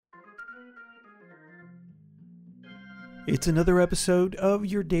It's another episode of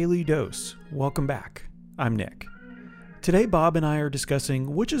Your Daily Dose. Welcome back. I'm Nick. Today, Bob and I are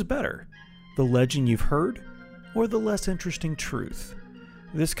discussing which is better, the legend you've heard or the less interesting truth.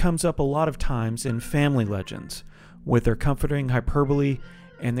 This comes up a lot of times in family legends, with their comforting hyperbole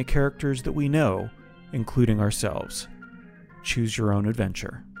and the characters that we know, including ourselves. Choose your own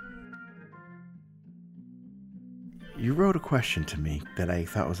adventure. You wrote a question to me that I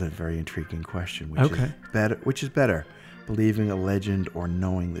thought was a very intriguing question, which is better, believing a legend or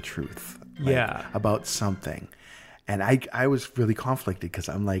knowing the truth about something. And I was really conflicted because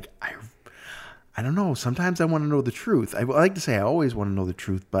I'm like, I don't know. Sometimes I want to know the truth. I like to say I always want to know the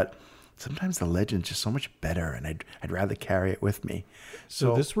truth, but sometimes the legend's just so much better, and I'd rather carry it with me.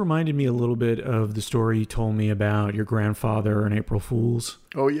 So this reminded me a little bit of the story you told me about your grandfather and April Fools.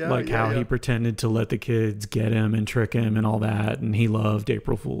 Oh, yeah. Like how he pretended to let the kids get him and trick him and all that, and he loved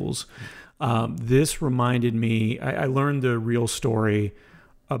April Fools. This reminded me, I learned the real story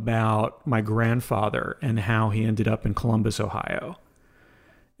about my grandfather and how he ended up in Columbus, Ohio.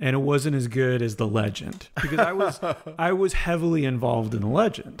 And it wasn't as good as the legend because I was heavily involved in the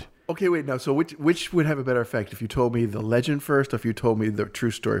legend. Okay, wait, now, so which would have a better effect if you told me the legend first or if you told me the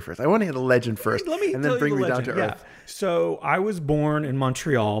true story first? I want to hear the legend first and then bring me down to earth. So I was born in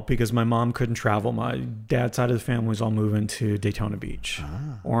Montreal because my mom couldn't travel. My dad's side of the family was all moving to Daytona Beach,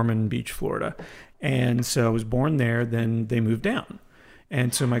 Ormond Beach, Florida. And so I was born there, then they moved down.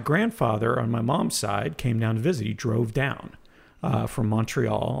 And so my grandfather on my mom's side came down to visit. He drove down from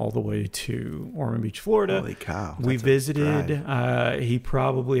Montreal all the way to Ormond Beach, Florida. Holy cow. We visited. I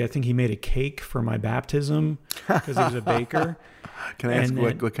think he made a cake for my baptism because he was a baker. Can I ask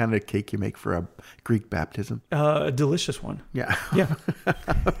what kind of cake you make for a Greek baptism? A delicious one. Yeah. Yeah.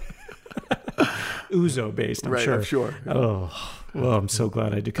 Ouzo based, I'm sure. I'm sure. Oh, well, I'm so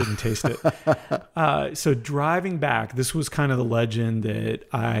glad I couldn't taste it. So driving back, this was kind of the legend that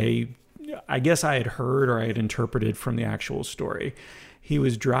I guess I had heard or I had interpreted from the actual story. He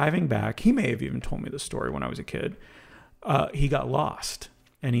was driving back. He may have even told me the story when I was a kid. He got lost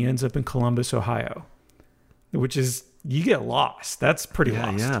and he ends up in Columbus, Ohio, which is, you get lost. That's pretty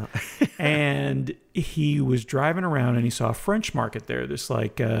lost. Yeah. And he was driving around and he saw a French market there. This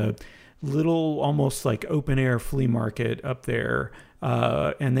like little, almost like open air flea market up there.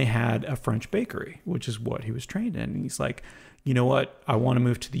 And they had a French bakery, which is what he was trained in. And he's like, you know what? I want to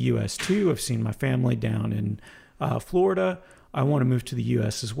move to the U.S. too. I've seen my family down in Florida. I want to move to the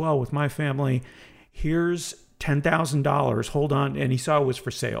U.S. as well with my family. Here's $10,000. Hold on. And he saw it was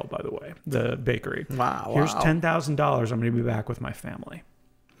for sale, by the way, the bakery. Wow. Here's $10,000. I'm going to be back with my family.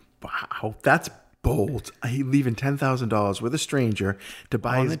 Wow. That's bold. He leaving $10,000 with a stranger to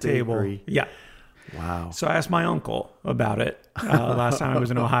buy his bakery. Table. Yeah. Wow. So I asked my uncle about it last time I was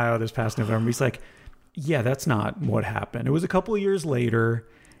in Ohio this past November. He's like, yeah, that's not what happened. It was a couple of years later.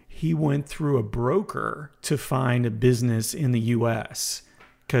 He went through a broker to find a business in the U.S.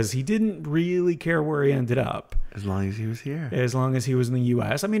 because he didn't really care where he ended up. As long as he was here. As long as he was in the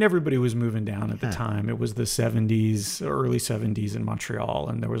U.S. I mean, everybody was moving down at the time. It was the 70s, early 70s in Montreal,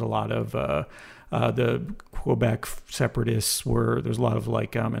 and there was a lot of the Quebec separatists there's a lot of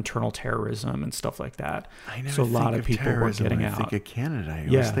like internal terrorism and stuff like that. So a lot of people were getting out. I think of Canada. I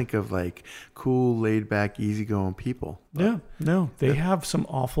always think of like cool, laid back, easygoing people. But they have some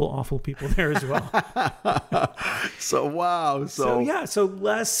awful people there as well. So wow. So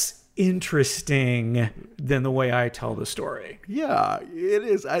less interesting than the way I tell the story. Yeah, it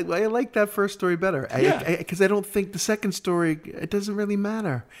is. I like that first story better. Because I don't think the second story, it doesn't really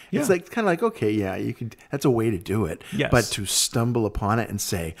matter. It's like kind of like, okay, yeah, you can. That's a way to do it. Yes. But to stumble upon it and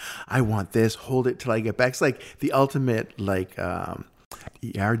say, I want this, hold it till I get back. It's like the ultimate like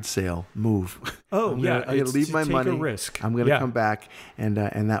yard sale move. Oh, I'm gonna leave my money. A risk. I'm gonna come back, and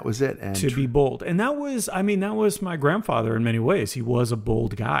that was it. And to be bold, and that was my grandfather in many ways. He was a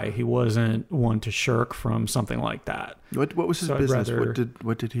bold guy. He wasn't one to shirk from something like that. What was his business?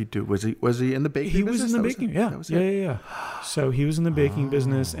 What did he do? Was he in the baking business? He was in the baking. Yeah. So he was in the baking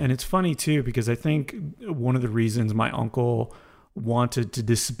business, and it's funny too because I think one of the reasons my uncle wanted to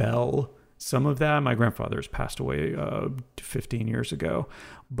dispel some of that, my grandfather's passed away 15 years ago,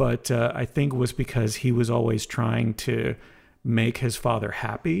 but I think was because he was always trying to make his father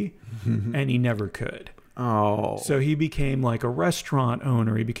happy, and he never could. Oh. So he became like a restaurant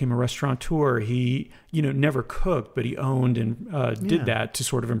owner. He became a restaurateur. He, never cooked, but he owned and did that to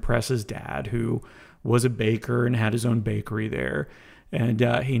sort of impress his dad, who was a baker and had his own bakery there. And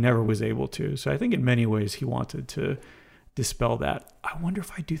he never was able to. So I think in many ways he wanted to dispel that. I wonder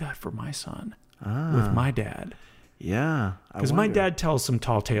if I do that for my son with my dad. Yeah. Because my dad tells some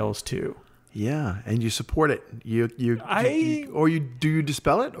tall tales too. Yeah, and you support it. Do you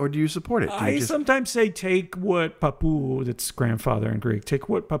dispel it, or do you support it? I sometimes say take what Papu, that's grandfather in Greek, take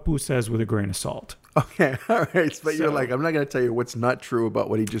what Papu says with a grain of salt. Okay, all right. But you're like, I'm not going to tell you what's not true about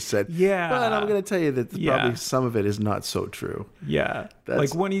what he just said. Yeah. But I'm going to tell you that probably some of it is not so true. Yeah.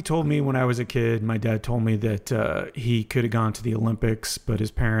 Like when he told me when I was a kid, my dad told me that he could have gone to the Olympics, but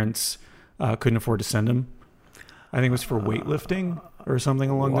his parents couldn't afford to send him. I think it was for weightlifting or something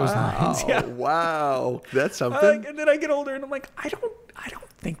along those lines. Yeah. Wow. That's something. And then I get older and I'm like, I don't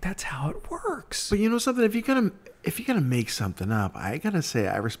think that's how it works. But you know something? If you're gonna make something up, I gotta say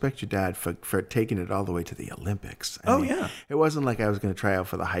I respect your dad for taking it all the way to the Olympics. I mean, yeah. It wasn't like I was gonna try out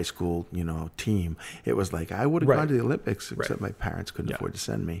for the high school, team. It was like I would have gone to the Olympics, except my parents couldn't afford to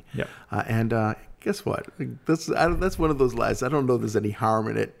send me. Yeah. And guess what? That's one of those lies. I don't know if there's any harm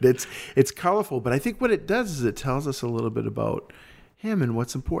in it. It's colorful, but I think what it does is it tells us a little bit about him and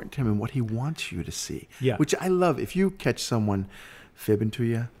what's important to him and what he wants you to see. Yeah. Which I love. If you catch someone fibbing to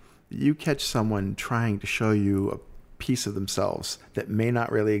you, you catch someone trying to show you a piece of themselves that may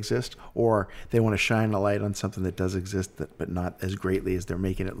not really exist, or they want to shine a light on something that does exist, but not as greatly as they're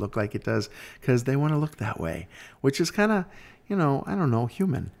making it look like it does, because they want to look that way, which is kind of, I don't know,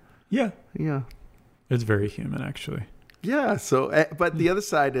 human. Yeah. Yeah. It's very human, actually. Yeah. So, but the other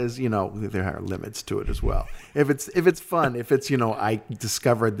side is, there are limits to it as well. If it's fun, if it's, I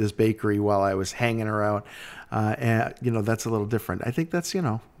discovered this bakery while I was hanging around, and that's a little different. I think that's,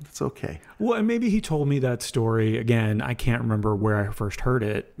 that's okay. Well, and maybe he told me that story again. I can't remember where I first heard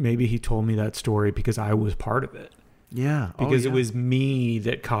it. Maybe he told me that story because I was part of it. Yeah. Because it was me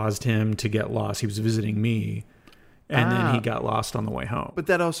that caused him to get lost. He was visiting me. And then he got lost on the way home. But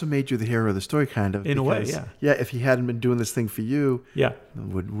that also made you the hero of the story, kind of. In a way, yeah. Yeah, if he hadn't been doing this thing for you,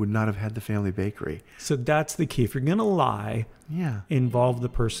 would not have had the family bakery. So that's the key. If you're going to lie, involve the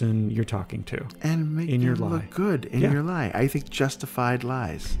person you're talking to. And make them look good in your lie. I think justified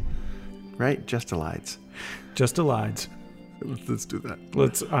lies. Right? Just-a-lides. Just-a-lides. Let's do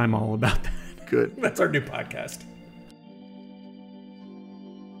that. I'm all about that. Good. That's our new podcast.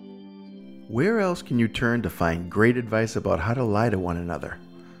 Where else can you turn to find great advice about how to lie to one another?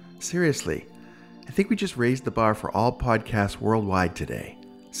 Seriously, I think we just raised the bar for all podcasts worldwide today.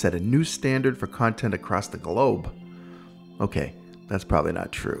 Set a new standard for content across the globe. Okay, that's probably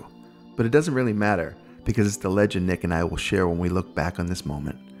not true. But it doesn't really matter, because it's the legend Nick and I will share when we look back on this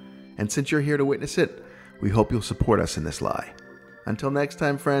moment. And since you're here to witness it, we hope you'll support us in this lie. Until next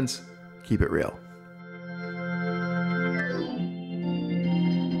time, friends, keep it real.